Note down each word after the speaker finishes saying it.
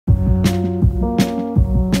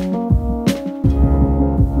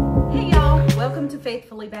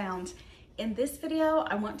Faithfully Bound. In this video,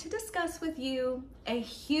 I want to discuss with you a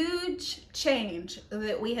huge change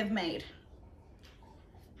that we have made.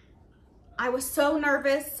 I was so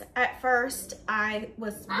nervous at first. I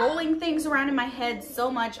was rolling things around in my head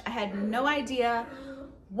so much. I had no idea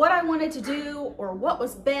what I wanted to do or what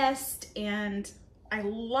was best, and I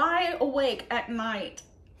lie awake at night,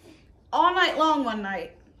 all night long one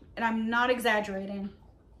night, and I'm not exaggerating,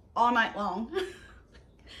 all night long.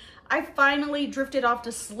 I finally drifted off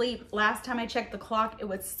to sleep. Last time I checked the clock, it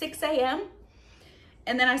was 6 a.m.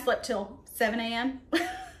 and then I slept till 7 a.m.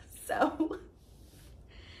 So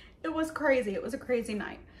it was crazy. It was a crazy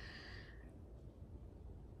night.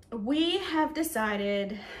 We have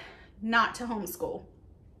decided not to homeschool.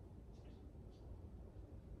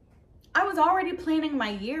 I was already planning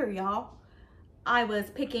my year, y'all. I was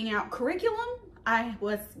picking out curriculum. I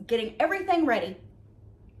was getting everything ready.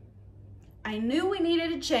 I knew we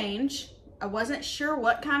needed a change. I wasn't sure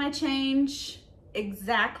what kind of change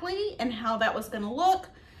exactly and how that was going to look.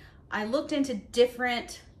 I looked into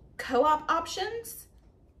different co-op options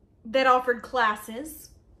that offered classes,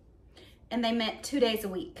 and they met 2 days a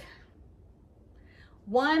week.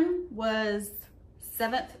 One was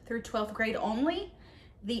 7th through 12th grade only.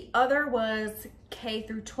 The other was K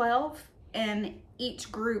through 12, and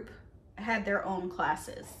each group had their own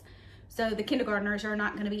classes. So the kindergartners are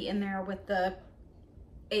not going to be in there with the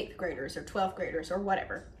 8th graders or 12th graders or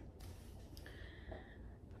whatever.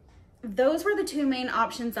 Those were the two main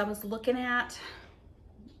options I was looking at.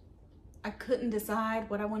 I couldn't decide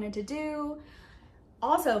what I wanted to do.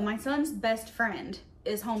 Also, my son's best friend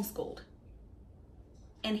is homeschooled,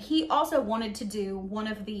 and he also wanted to do one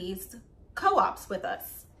of these co-ops with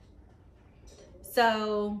us.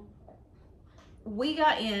 So we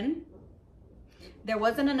got in. There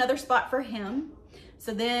wasn't another spot for him.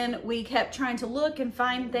 So then we kept trying to look and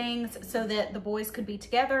find things so that the boys could be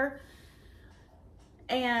together.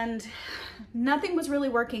 And nothing was really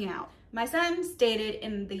working out. My son stated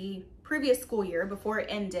in the previous school year, before it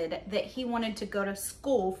ended, that he wanted to go to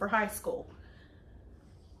school for high school.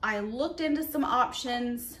 I looked into some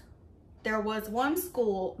options. There was one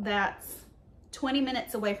school that's 20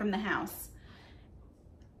 minutes away from the house,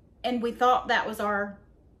 and we thought that was our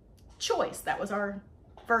choice. That was our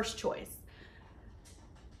first choice.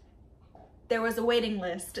 There was a waiting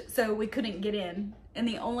list, so we couldn't get in, and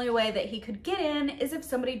the only way that he could get in is if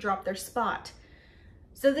somebody dropped their spot.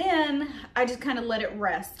 So then I just kind of let it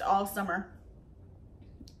rest all summer.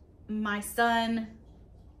 My son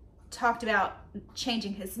talked about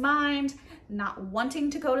changing his mind, not wanting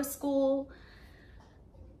to go to school.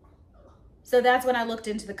 So that's when I looked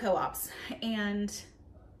into the co-ops, and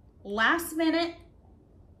last minute,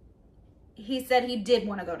 he said he did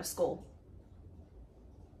want to go to school.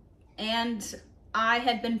 And I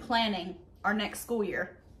had been planning our next school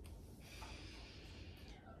year.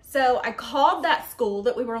 So I called that school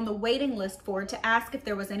that we were on the waiting list for to ask if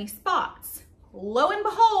there was any spots. Lo and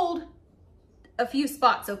behold, a few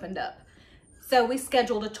spots opened up. So we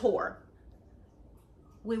scheduled a tour.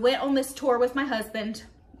 We went on this tour with my husband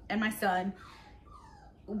and my son.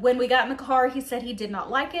 When we got in the car, he said he did not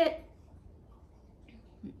like it.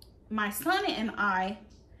 My son and I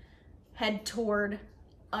had toured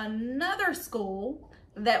another school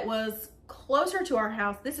that was closer to our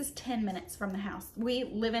house. This is 10 minutes from the house. We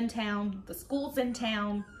live in town. The school's in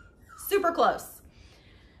town. Super close.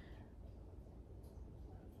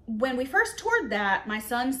 When we first toured that, my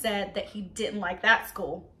son said that he didn't like that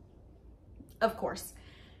school, of course.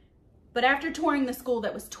 But after touring the school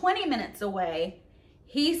that was 20 minutes away,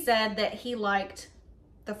 he said that he liked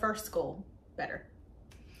the first school better.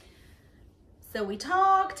 So we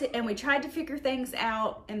talked and we tried to figure things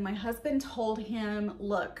out, and my husband told him,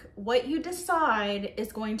 look, what you decide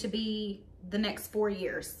is going to be the next 4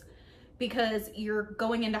 years, because you're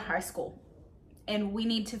going into high school and we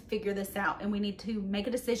need to figure this out and we need to make a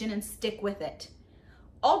decision and stick with it.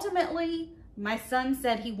 Ultimately, my son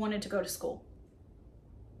said he wanted to go to school.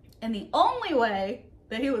 And the only way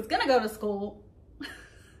that he was gonna go to school,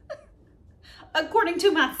 according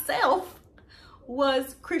to myself,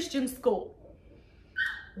 was Christian school.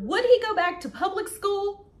 Would he go back to public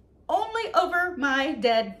school? Only over my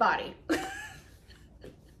dead body.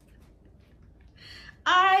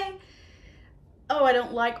 I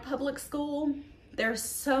don't like public school. There's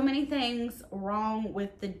so many things wrong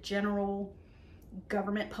with the general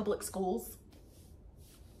government public schools.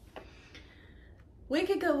 We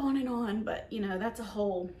could go on and on, but you know, that's a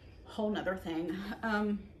whole nother thing.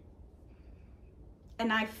 And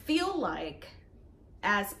I feel like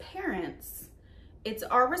as parents, it's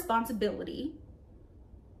our responsibility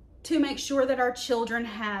to make sure that our children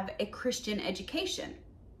have a Christian education.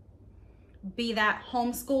 Be that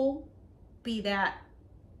homeschool, be that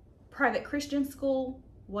private Christian school,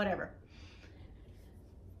 whatever.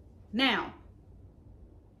 Now,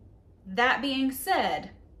 that being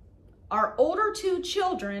said, our older two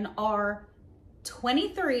children are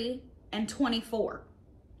 23 and 24.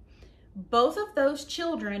 Both of those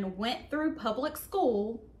children went through public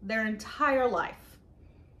school their entire life.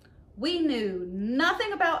 We knew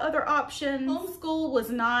nothing about other options. Homeschool was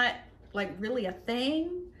not like really a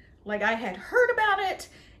thing. Like, I had heard about it,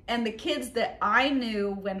 and the kids that I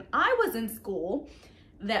knew when I was in school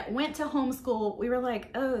that went to homeschool, we were like,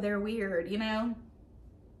 oh, they're weird, you know?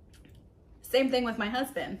 Same thing with my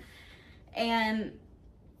husband. And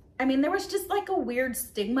I mean, there was just like a weird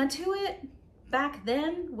stigma to it back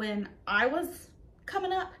then when I was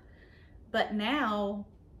coming up, but now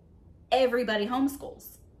everybody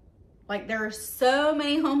homeschools. Like, there are so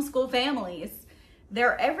many homeschool families.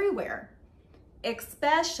 They're everywhere,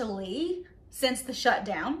 especially since the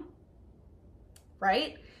shutdown,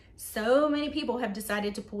 right? So many people have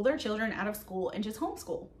decided to pull their children out of school and just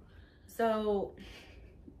homeschool. So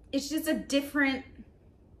it's just a different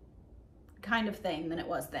kind of thing than it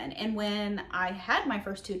was then. And when I had my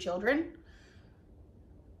first two children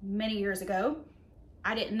many years ago,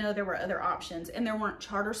 I didn't know there were other options, and there weren't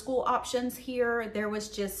charter school options here. There was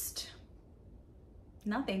just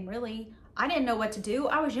nothing really. I didn't know what to do.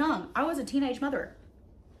 I was young. I was a teenage mother.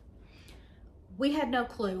 We had no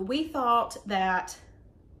clue. We thought that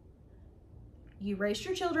you raised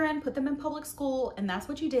your children, put them in public school, and that's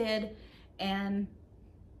what you did. And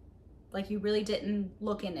like, you really didn't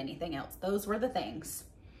look into anything else. Those were the things.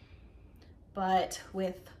 But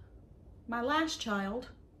with my last child,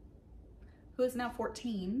 who is now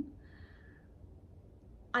 14,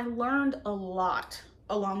 I learned a lot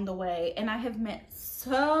along the way, and I have met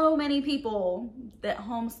so many people that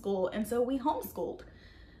homeschool, and so we homeschooled.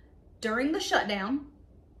 During the shutdown,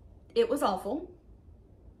 it was awful.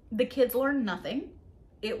 The kids learned nothing.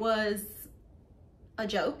 It was a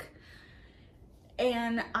joke.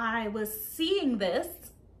 And I was seeing this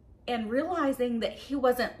and realizing that he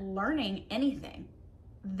wasn't learning anything.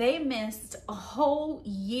 They missed a whole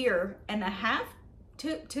year and a half,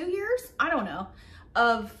 2 years, I don't know,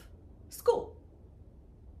 of school.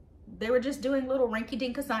 They were just doing little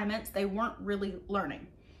rinky-dink assignments. They weren't really learning.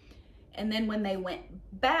 And then when they went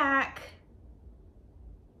back,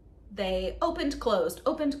 they opened, closed,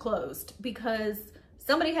 because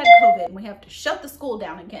somebody had COVID and we have to shut the school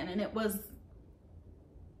down again. And it was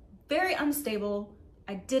very unstable.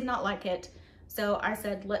 I did not like it. So I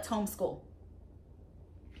said, let's homeschool.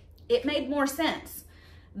 It made more sense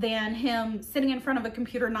than him sitting in front of a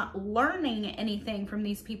computer, not learning anything from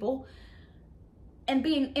these people and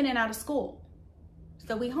being in and out of school.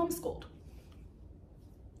 So we homeschooled.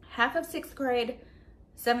 Half of 6th grade,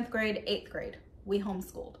 7th grade, 8th grade, we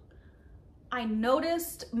homeschooled. I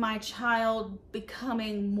noticed my child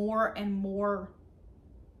becoming more and more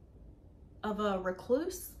of a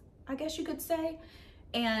recluse, I guess you could say.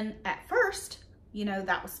 And at first, you know,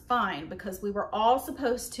 that was fine because we were all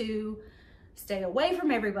supposed to stay away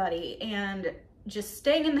from everybody, and just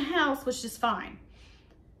staying in the house was just fine.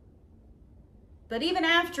 But even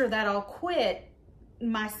after that all quit,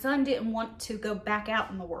 my son didn't want to go back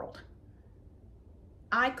out in the world.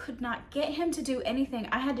 I could not get him to do anything.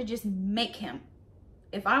 I had to just make him.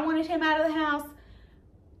 If I wanted him out of the house,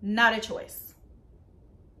 not a choice.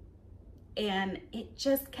 And it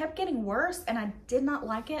just kept getting worse, and I did not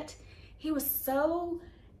like it. He was so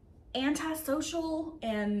antisocial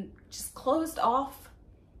and just closed off.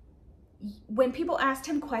 When people asked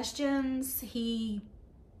him questions, he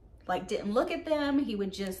like didn't look at them. He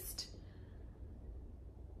would just,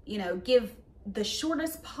 you know, give the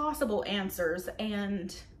shortest possible answers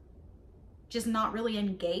and just not really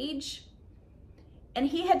engage. And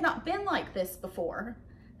he had not been like this before.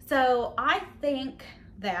 So I think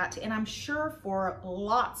that, and I'm sure for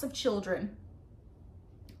lots of children,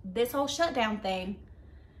 this whole shutdown thing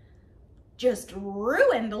just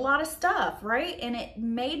ruined a lot of stuff, right? And it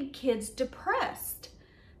made kids depressed.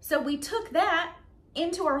 So we took that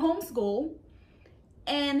into our homeschool,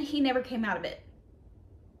 and he never came out of it.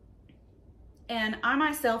 And I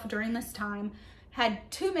myself, during this time, had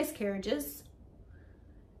 2 miscarriages,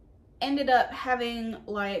 ended up having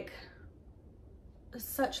like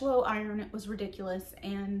such low iron, it was ridiculous,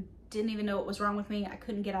 and didn't even know what was wrong with me. I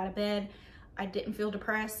couldn't get out of bed. I didn't feel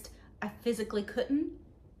depressed. I physically couldn't.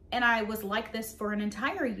 And I was like this for an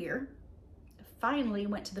entire year. Finally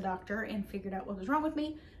went to the doctor and figured out what was wrong with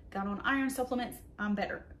me, got on iron supplements, I'm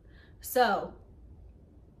better. So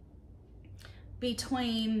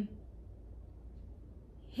between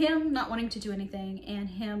him not wanting to do anything and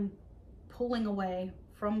him pulling away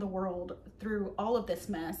from the world through all of this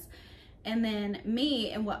mess, and then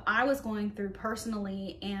me and what I was going through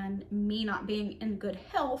personally and me not being in good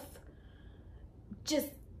health, just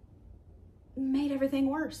made everything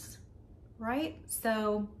worse, right?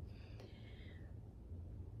 So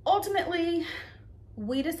ultimately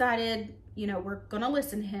we decided, you know, we're gonna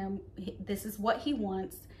listen to him. This is what he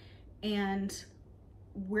wants, and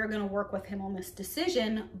we're gonna work with him on this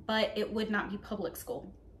decision, but it would not be public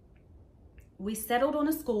school. We settled on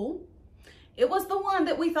a school. It was the one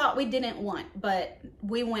that we thought we didn't want, but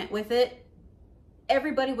we went with it.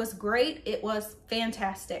 Everybody was great. It was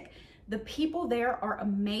fantastic. The people there are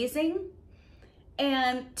amazing.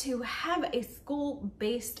 And to have a school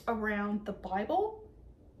based around the Bible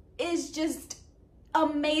is just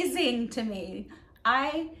amazing to me.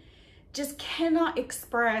 I just cannot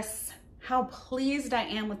express how pleased I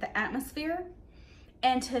am with the atmosphere,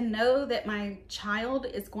 and to know that my child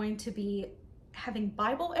is going to be having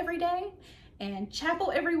Bible every day and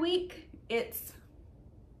chapel every week. It's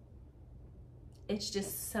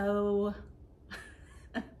just so,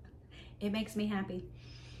 it makes me happy.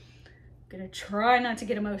 I'm gonna try not to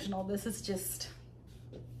get emotional. This is just,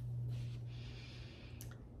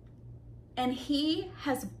 and he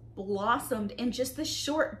has blossomed in just this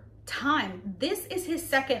short time. This is his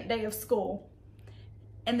second day of school,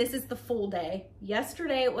 and this is the full day.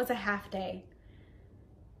 Yesterday it was a half day.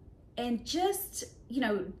 And just, you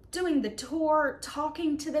know, doing the tour,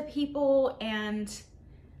 talking to the people, and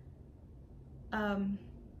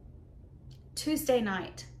Tuesday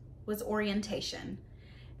night was orientation,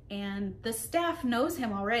 and the staff knows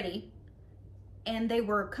him already, and they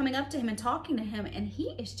were coming up to him and talking to him, and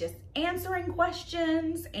he is just answering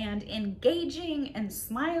questions and engaging and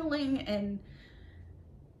smiling. And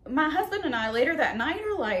my husband and I later that night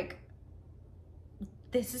are like,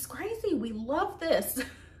 this is crazy. We love this.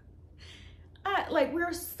 Like,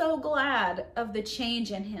 we're so glad of the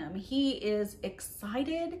change in him. He is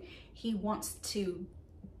excited. He wants to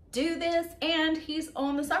do this, and he's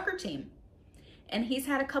on the soccer team. And he's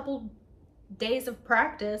had a couple days of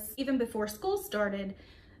practice even before school started,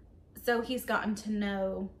 so he's gotten to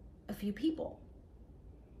know a few people.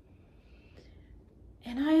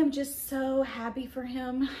 And I am just so happy for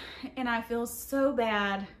him, and I feel so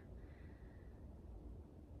bad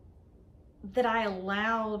that I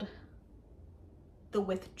allowed the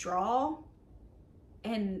withdrawal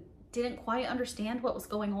and didn't quite understand what was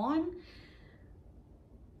going on.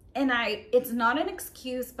 And it's not an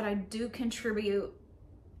excuse, but I do contribute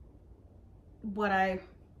what I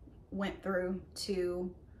went through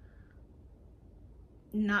to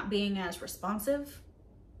not being as responsive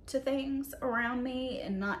to things around me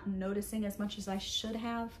and not noticing as much as I should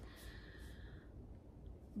have.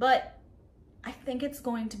 But I think it's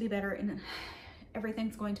going to be better, and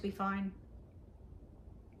everything's going to be fine.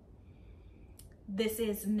 This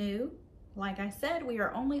is new. Like I said, we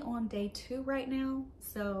are only on day 2 right now,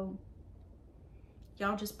 so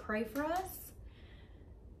y'all just pray for us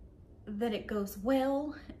that it goes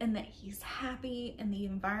well and that he's happy and the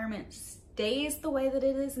environment stays the way that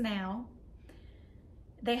it is now.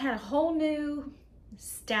 They had a whole new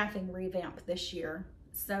staffing revamp this year,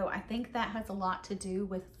 so I think that has a lot to do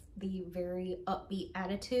with the very upbeat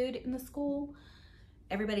attitude in the school.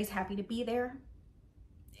 Everybody's happy to be there.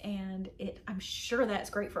 And I'm sure that's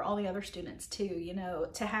great for all the other students too, you know,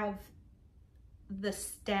 to have the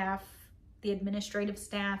staff, the administrative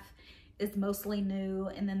staff is mostly new,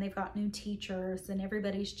 and then they've got new teachers, and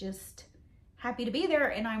everybody's just happy to be there.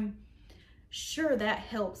 And I'm sure that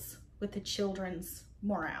helps with the children's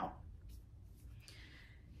morale.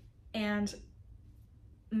 And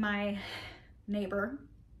my neighbor,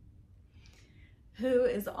 who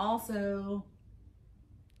is also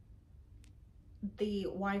the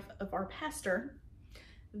wife of our pastor,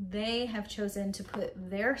 they have chosen to put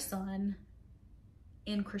their son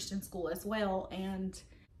in Christian school as well. And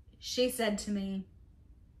she said to me,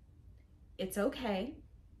 it's okay.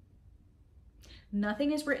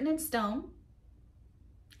 Nothing is written in stone.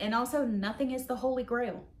 And also nothing is the Holy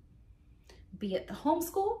Grail. Be it the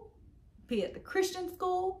homeschool, be it the Christian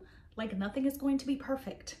school, like nothing is going to be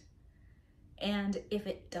perfect. And if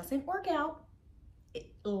it doesn't work out,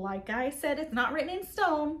 like I said, it's not written in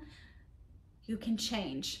stone. You can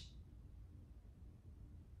change.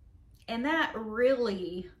 And that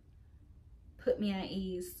really put me at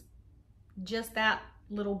ease. Just that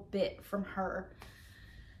little bit from her.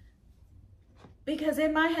 Because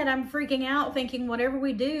in my head, I'm freaking out thinking whatever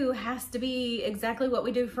we do has to be exactly what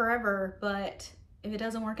we do forever. But if it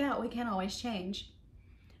doesn't work out, we can always change.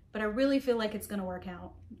 but I really feel like it's gonna work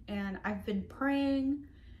out. And I've been praying,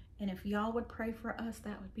 and if y'all would pray for us,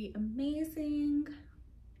 that would be amazing.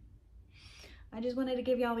 I just wanted to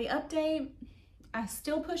give y'all the update. I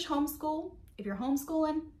still push homeschool. If you're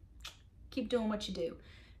homeschooling, keep doing what you do.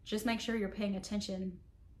 Just make sure you're paying attention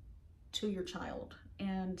to your child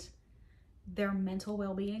and their mental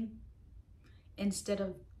well-being instead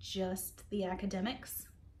of just the academics.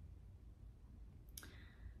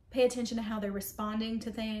 Pay attention to how they're responding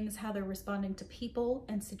to things, how they're responding to people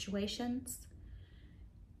and situations,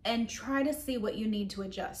 and try to see what you need to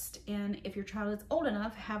adjust. And if your child is old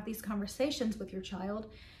enough, have these conversations with your child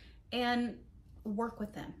and work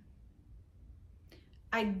with them.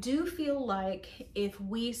 I do feel like if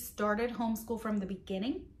we started homeschool from the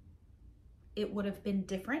beginning, it would have been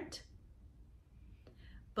different.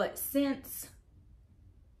 But since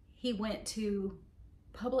he went to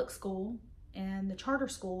public school and the charter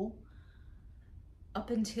school up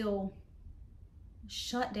until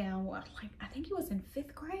shutdown, like I think he was in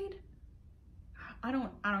 5th grade. I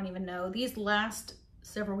don't even know. These last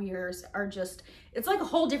several years are just, it's like a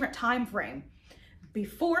whole different time frame.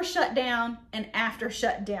 Before shutdown and after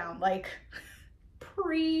shutdown, like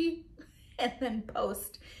pre and then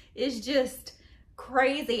post is just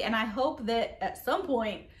crazy. And I hope that at some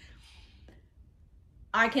point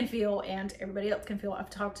I can feel, and everybody else can feel, I've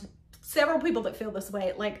talked to several people that feel this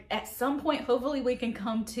way, like at some point, hopefully we can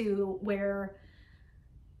come to where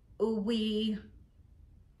we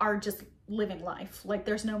are just living life. Like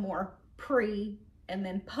there's no more pre and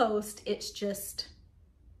then post, it's just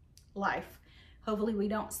life. Hopefully we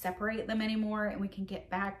don't separate them anymore and we can get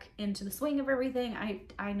back into the swing of everything.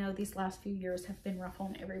 I know these last few years have been rough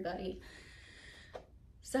on everybody.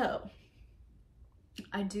 So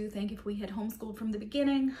I do think if we had homeschooled from the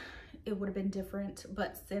beginning, it would have been different.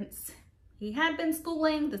 But since he had been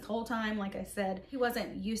schooling this whole time, like I said, he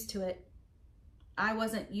wasn't used to it. I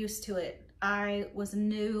wasn't used to it. I was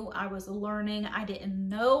new, I was learning. I didn't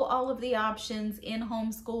know all of the options in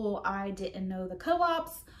homeschool. I didn't know the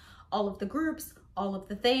co-ops, all of the groups, all of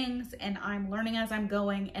the things, and I'm learning as I'm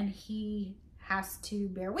going, and he has to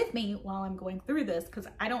bear with me while I'm going through this because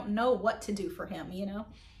I don't know what to do for him, you know?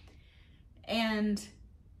 And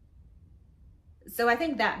so I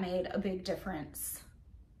think that made a big difference.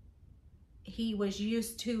 He was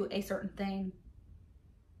used to a certain thing,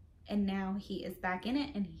 and now he is back in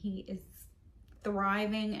it, and he is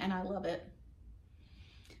thriving, and I love it.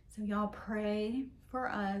 So y'all pray for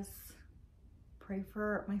us. Pray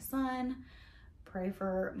for my son, pray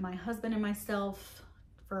for my husband and myself,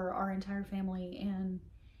 for our entire family. And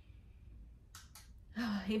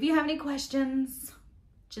if you have any questions,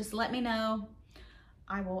 just let me know.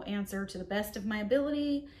 I will answer to the best of my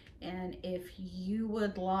ability. And if you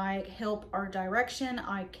would like help or direction,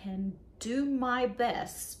 I can do my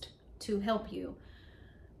best to help you.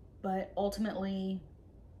 But ultimately,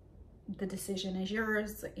 the decision is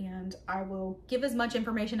yours, and I will give as much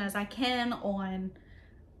information as I can on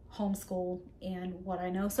homeschool and what I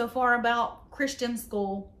know so far about Christian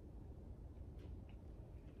school.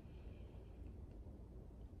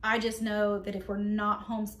 I just know that if we're not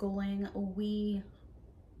homeschooling, we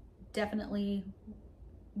definitely,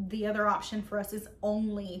 the other option for us is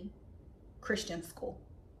only Christian school.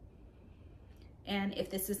 And if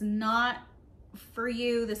this is not for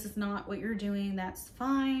you, this is not what you're doing, that's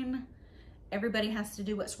fine. Everybody has to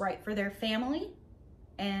do what's right for their family,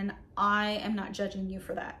 and I am not judging you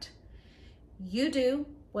for that. You do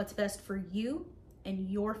what's best for you and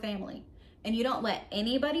your family, and you don't let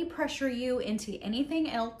anybody pressure you into anything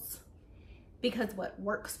else, because what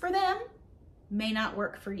works for them may not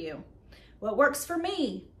work for you. What works for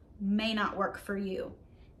me may not work for you.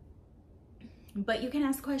 But you can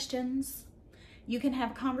ask questions. You can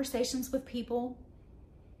have conversations with people.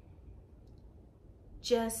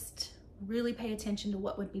 Just really pay attention to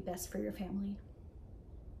what would be best for your family.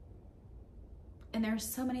 And there's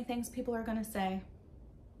so many things people are gonna say.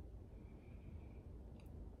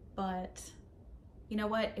 But you know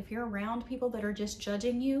what? If you're around people that are just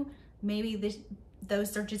judging you, maybe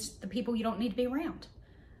those are just the people you don't need to be around.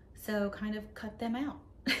 So kind of cut them out.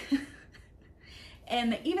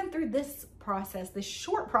 And even through this process, this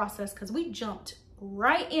short process, because we jumped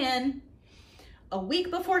right in a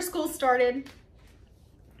week before school started,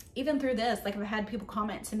 even through this, like I've had people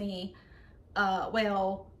comment to me,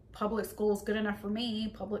 well, public school is good enough for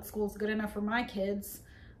me. Public school is good enough for my kids.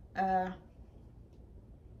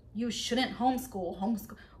 You shouldn't homeschool.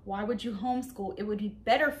 Why would you homeschool? It would be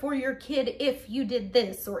better for your kid if you did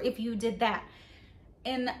this or if you did that.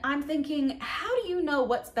 And I'm thinking, how do you know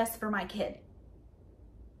what's best for my kid?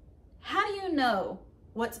 How do you know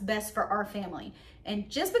what's best for our family. And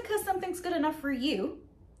just because something's good enough for you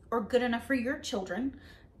or good enough for your children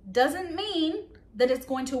doesn't mean that it's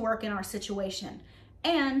going to work in our situation.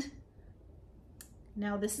 And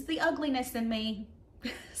now this is the ugliness in me,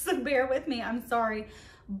 so bear with me, I'm sorry,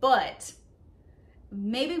 but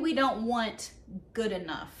maybe we don't want good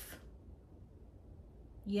enough.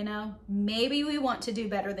 You know, maybe we want to do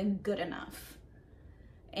better than good enough.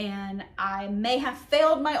 And I may have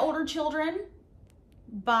failed my older children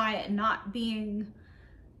by not being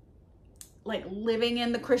like living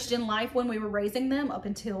in the Christian life when we were raising them up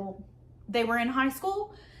until they were in high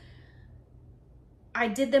school. I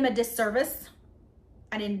did them a disservice.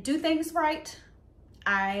 I didn't do things right.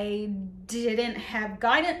 I didn't have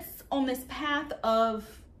guidance on this path of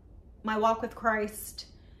my walk with Christ.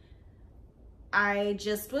 I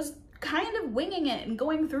just was kind of winging it and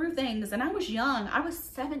going through things. And I was young. I was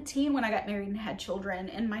 17 when I got married and had children,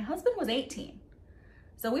 and my husband was 18.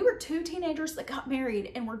 So we were two teenagers that got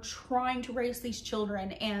married and were trying to raise these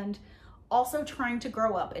children and also trying to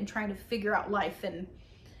grow up and trying to figure out life, and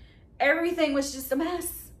everything was just a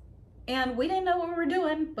mess. And we didn't know what we were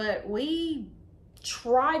doing, but we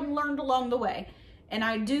tried and learned along the way. And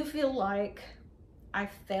I do feel like I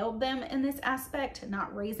failed them in this aspect,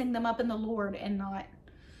 not raising them up in the Lord and not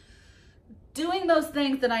doing those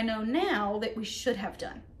things that I know now that we should have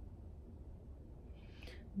done.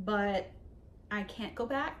 But I can't go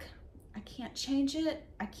back. I can't change it.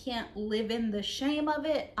 I can't live in the shame of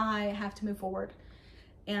it. I have to move forward.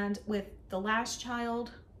 And with the last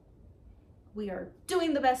child, we are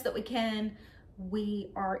doing the best that we can.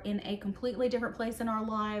 We are in a completely different place in our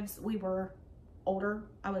lives. We were older.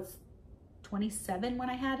 I was 27 when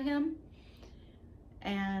I had him,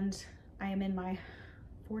 and I am in my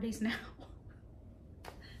 40s now.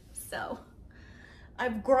 So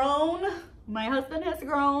I've grown, my husband has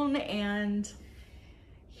grown, and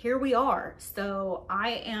here we are. So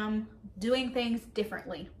I am doing things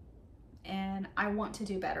differently, and I want to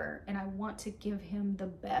do better, and I want to give him the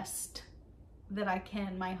best that I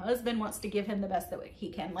can. My husband wants to give him the best that he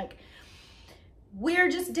can. Like, we're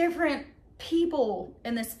just different people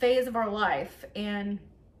in this phase of our life, and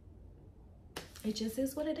it just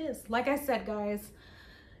is what it is. Like I said, guys,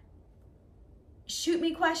 shoot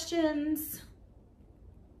me questions,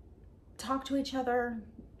 talk to each other,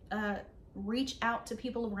 reach out to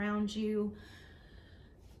people around you.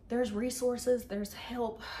 There's resources, there's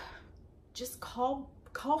help. Just call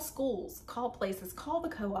schools, call places, call the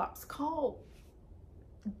co-ops,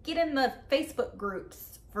 get in the Facebook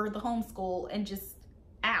groups for the homeschool and just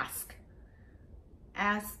ask,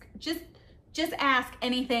 just ask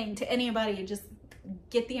anything to anybody. Just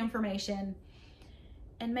get the information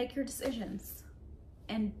and make your decisions,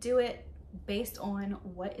 and do it based on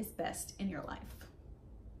what is best in your life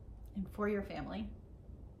and for your family.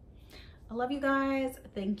 I love you guys.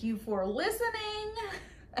 Thank you for listening.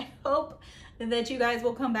 I hope that you guys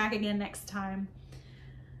will come back again next time.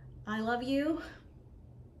 I love you,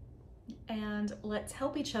 and let's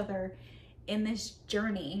help each other in this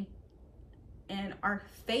journey and our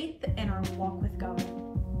faith and our walk with God.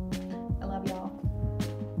 I love y'all.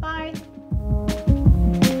 Bye.